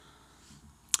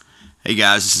Hey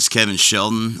guys, this is Kevin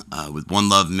Sheldon with One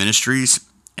Love Ministries,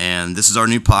 and this is our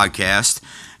new podcast.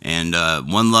 And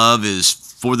One Love is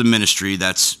for the ministry.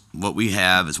 That's what we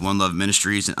have is One Love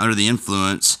Ministries, and Under the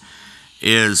Influence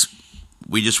is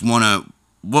we just want to.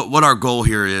 What our goal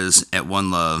here is at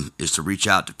One Love is to reach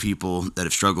out to people that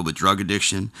have struggled with drug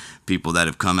addiction, people that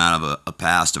have come out of a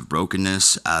past of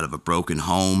brokenness, out of a broken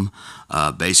home.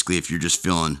 Basically, if you're just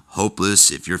feeling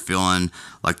hopeless, if you're feeling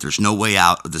like there's no way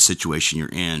out of the situation you're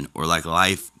in, or like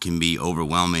life can be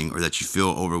overwhelming, or that you feel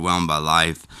overwhelmed by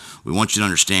life, we want you to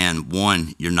understand,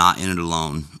 one, you're not in it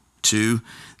alone. Two,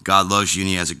 God loves you and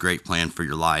He has a great plan for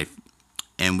your life.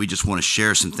 And we just want to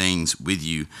share some things with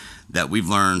you that we've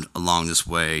learned along this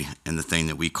way and the thing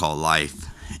that we call life.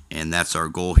 And that's our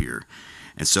goal here.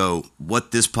 And so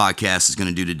what this podcast is going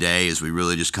to do today is we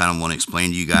really just kind of want to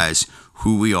explain to you guys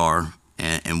who we are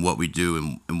and what we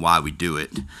do and why we do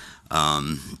it.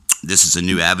 This is a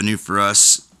new avenue for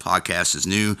us. Podcast is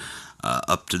new.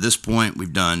 Up to this point,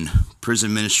 we've done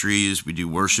prison ministries. We do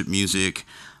worship music.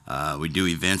 We do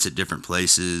events at different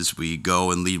places. We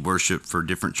go and lead worship for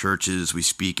different churches. We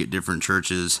speak at different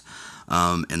churches.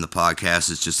 And the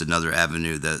podcast is just another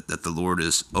avenue that the Lord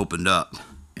has opened up.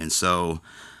 And so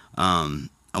I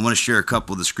want to share a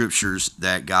couple of the scriptures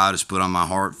that God has put on my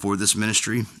heart for this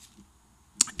ministry.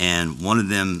 And one of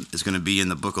them is going to be in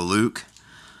the book of Luke.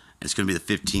 It's going to be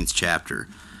the 15th chapter.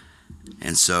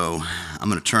 And so I'm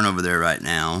going to turn over there right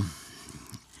now.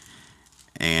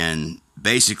 And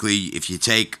basically, if you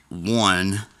take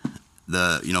one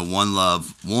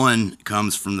love, one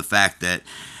comes from the fact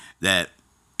that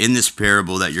in this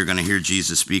parable that you're going to hear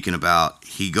Jesus speaking about,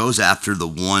 He goes after the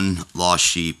one lost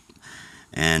sheep,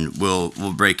 and we'll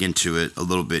break into it a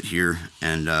little bit here,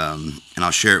 and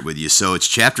I'll share it with you. So it's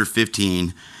chapter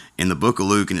 15 in the book of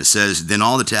Luke, and it says, "Then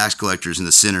all the tax collectors and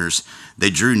the sinners, they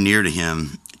drew near to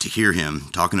Him to hear Him,"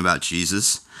 talking about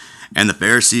Jesus, "and the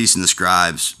Pharisees and the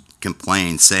scribes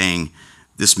complained, saying,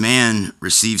 'This man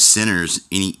receives sinners,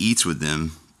 and He eats with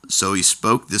them.' So He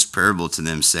spoke this parable to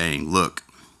them, saying, 'Look,'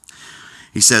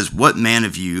 He says, 'what man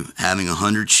of you, having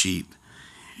 100 sheep,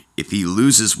 if he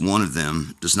loses one of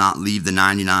them, does not leave the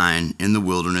 99 in the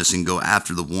wilderness and go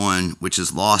after the one which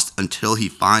is lost until he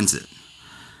finds it?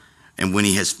 And when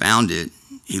he has found it,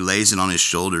 he lays it on his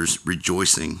shoulders,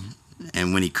 rejoicing.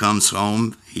 And when he comes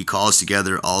home, he calls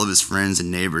together all of his friends and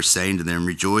neighbors, saying to them,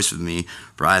 Rejoice with me,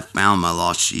 for I have found my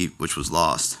lost sheep which was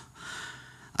lost.'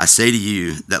 I say to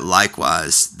you that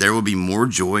likewise there will be more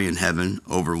joy in heaven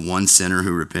over one sinner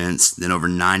who repents than over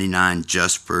 99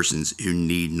 just persons who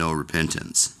need no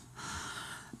repentance."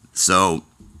 So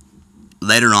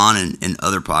later on in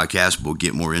other podcasts, we'll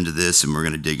get more into this, and we're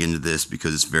going to dig into this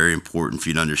because it's very important for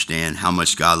you to understand how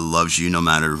much God loves you no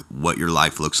matter what your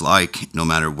life looks like, no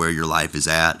matter where your life is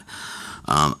at.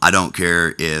 I don't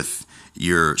care if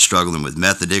you're struggling with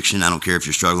meth addiction. I don't care if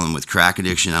you're struggling with crack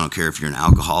addiction. I don't care if you're an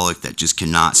alcoholic that just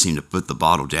cannot seem to put the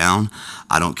bottle down.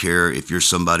 I don't care if you're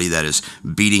somebody that is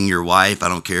beating your wife. I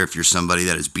don't care if you're somebody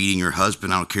that is beating your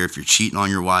husband. I don't care if you're cheating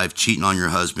on your wife, cheating on your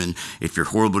husband, if you're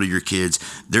horrible to your kids.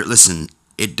 Listen,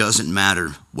 it doesn't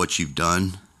matter what you've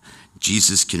done.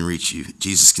 Jesus can reach you.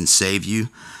 Jesus can save you.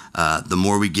 The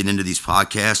more we get into these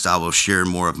podcasts, I will share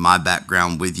more of my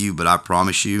background with you, but I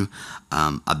promise you,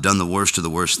 I've done the worst of the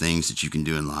worst things that you can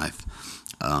do in life.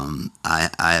 I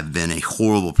have been a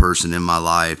horrible person in my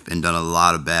life and done a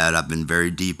lot of bad. I've been very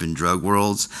deep in drug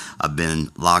worlds. I've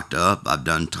been locked up. I've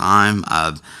done time.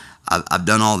 I've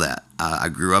done all that. I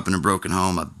grew up in a broken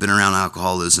home. I've been around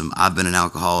alcoholism. I've been an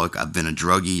alcoholic. I've been a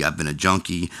druggie. I've been a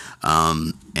junkie.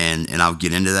 And I'll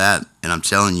get into that. And I'm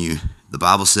telling you, the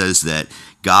Bible says that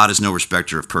God is no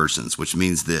respecter of persons, which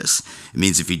means this. It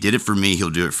means if He did it for me, He'll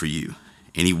do it for you.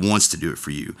 And He wants to do it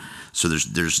for you. So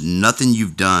there's nothing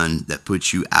you've done that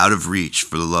puts you out of reach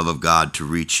for the love of God to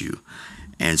reach you.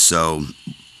 And so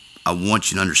I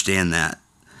want you to understand that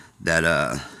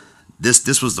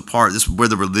this was the part, this is where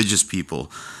the religious people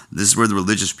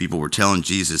were telling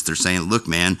Jesus, they're saying, look,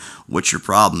 man, what's your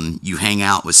problem? You hang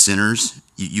out with sinners.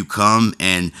 You come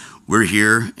and we're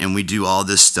here and we do all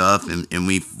this stuff and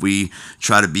we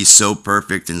try to be so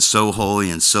perfect and so holy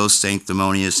and so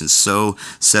sanctimonious and so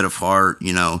set apart,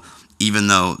 even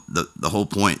though the whole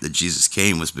point that Jesus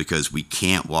came was because we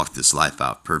can't walk this life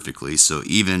out perfectly. So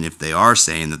even if they are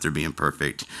saying that they're being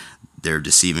perfect, they're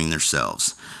deceiving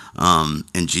themselves.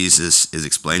 And Jesus is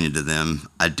explaining to them,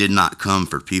 I did not come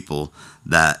for people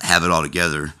that have it all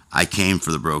together. I came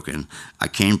for the broken. I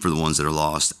came for the ones that are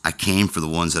lost. I came for the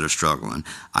ones that are struggling.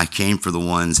 I came for the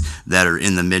ones that are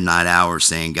in the midnight hour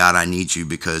saying, God, I need you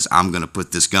because I'm going to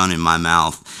put this gun in my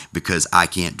mouth because I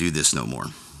can't do this no more.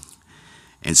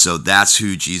 And so that's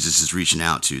who Jesus is reaching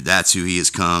out to. That's who he has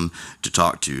come to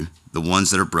talk to. The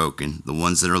ones that are broken, the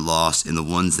ones that are lost, and the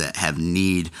ones that have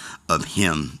need of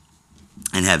him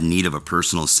and have need of a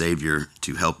personal Savior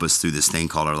to help us through this thing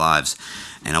called our lives.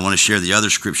 And I want to share the other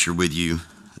scripture with you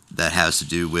that has to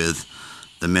do with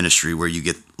the ministry where you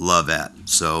get love at.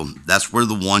 So that's where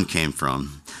the one came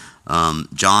from.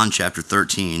 John chapter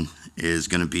 13 is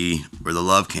going to be where the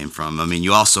love came from. I mean,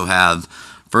 you also have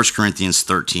 1 Corinthians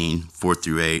 13, 4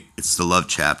 through 8. It's the love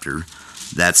chapter.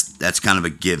 That's kind of a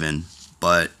given.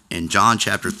 But in John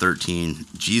chapter 13,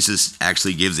 Jesus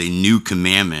actually gives a new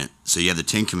commandment. So you have the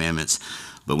 10 commandments,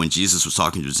 but when Jesus was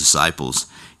talking to his disciples,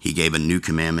 he gave a new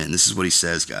commandment. And this is what he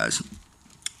says, guys.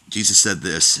 Jesus said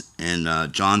this in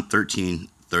John 13,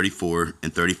 34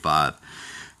 and 35,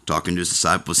 talking to his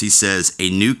disciples. He says, "A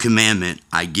new commandment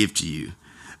I give to you,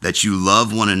 that you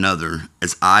love one another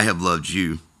as I have loved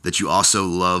you, that you also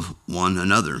love one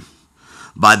another.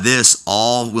 By this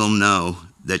all will know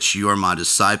that you are my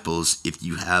disciples if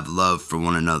you have love for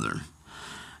one another."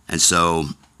 And so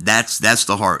that's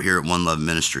the heart here at One Love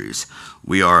Ministries.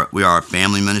 We are a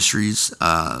family ministries.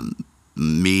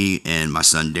 Me and my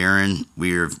son Darren,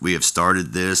 we have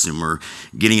started this and we're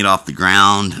getting it off the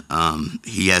ground.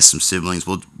 He has some siblings.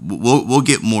 We'll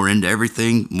get more into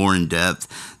everything, more in depth.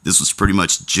 This was pretty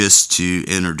much just to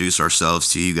introduce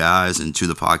ourselves to you guys and to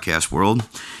the podcast world,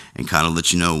 and kind of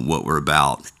let you know what we're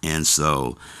about. And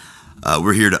so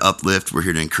we're here to uplift. We're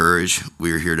here to encourage.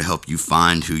 We're here to help you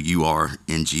find who you are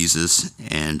in Jesus,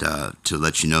 and to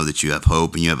let you know that you have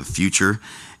hope and you have a future,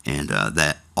 and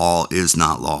that all is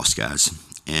not lost, guys.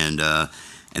 And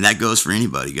that goes for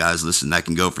anybody, guys. Listen, that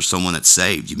can go for someone that's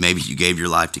saved. Maybe you gave your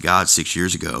life to God 6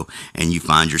 years ago, and you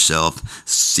find yourself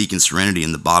seeking serenity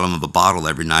in the bottom of a bottle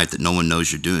every night that no one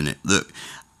knows you're doing it. Look,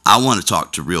 I want to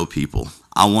talk to real people.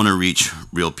 I want to reach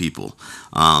real people.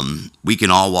 We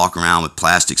can all walk around with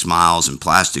plastic smiles and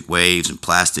plastic waves and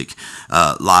plastic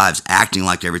lives, acting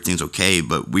like everything's okay,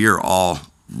 but we are all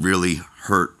really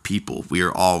hurt people. We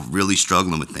are all really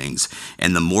struggling with things.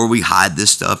 And the more we hide this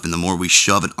stuff and the more we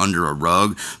shove it under a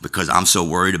rug because I'm so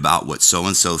worried about what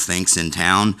so-and-so thinks in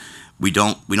town, we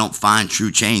don't find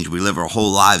true change. We live our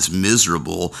whole lives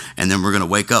miserable, and then we're going to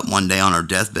wake up one day on our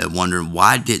deathbed wondering,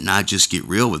 why didn't I just get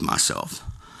real with myself?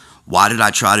 Why did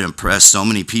I try to impress so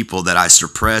many people that I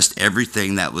suppressed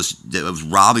everything that was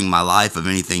robbing my life of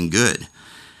anything good?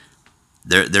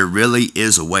 There really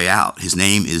is a way out. His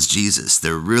name is Jesus.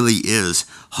 There really is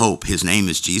hope. His name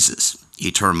is Jesus.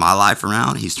 He turned my life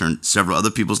around. He's turned several other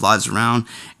people's lives around,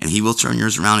 and he will turn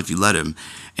yours around if you let him.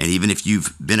 And even if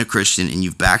you've been a Christian and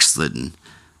you've backslidden,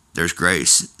 there's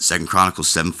grace. 2 Chronicles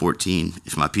 7:14.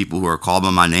 If my people who are called by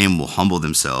my name will humble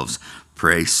themselves,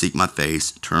 pray, seek my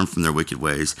face, turn from their wicked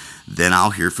ways, then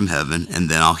I'll hear from heaven, and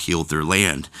then I'll heal their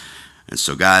land. And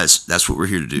so, guys, that's what we're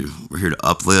here to do. We're here to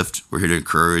uplift. We're here to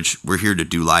encourage. We're here to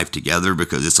do life together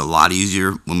because it's a lot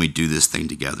easier when we do this thing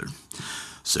together.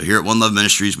 So here at One Love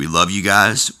Ministries, we love you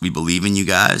guys. We believe in you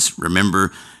guys.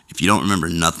 Remember, if you don't remember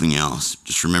nothing else,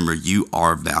 just remember you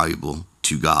are valuable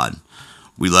to God.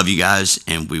 We love you guys,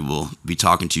 and we will be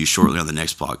talking to you shortly on the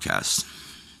next podcast.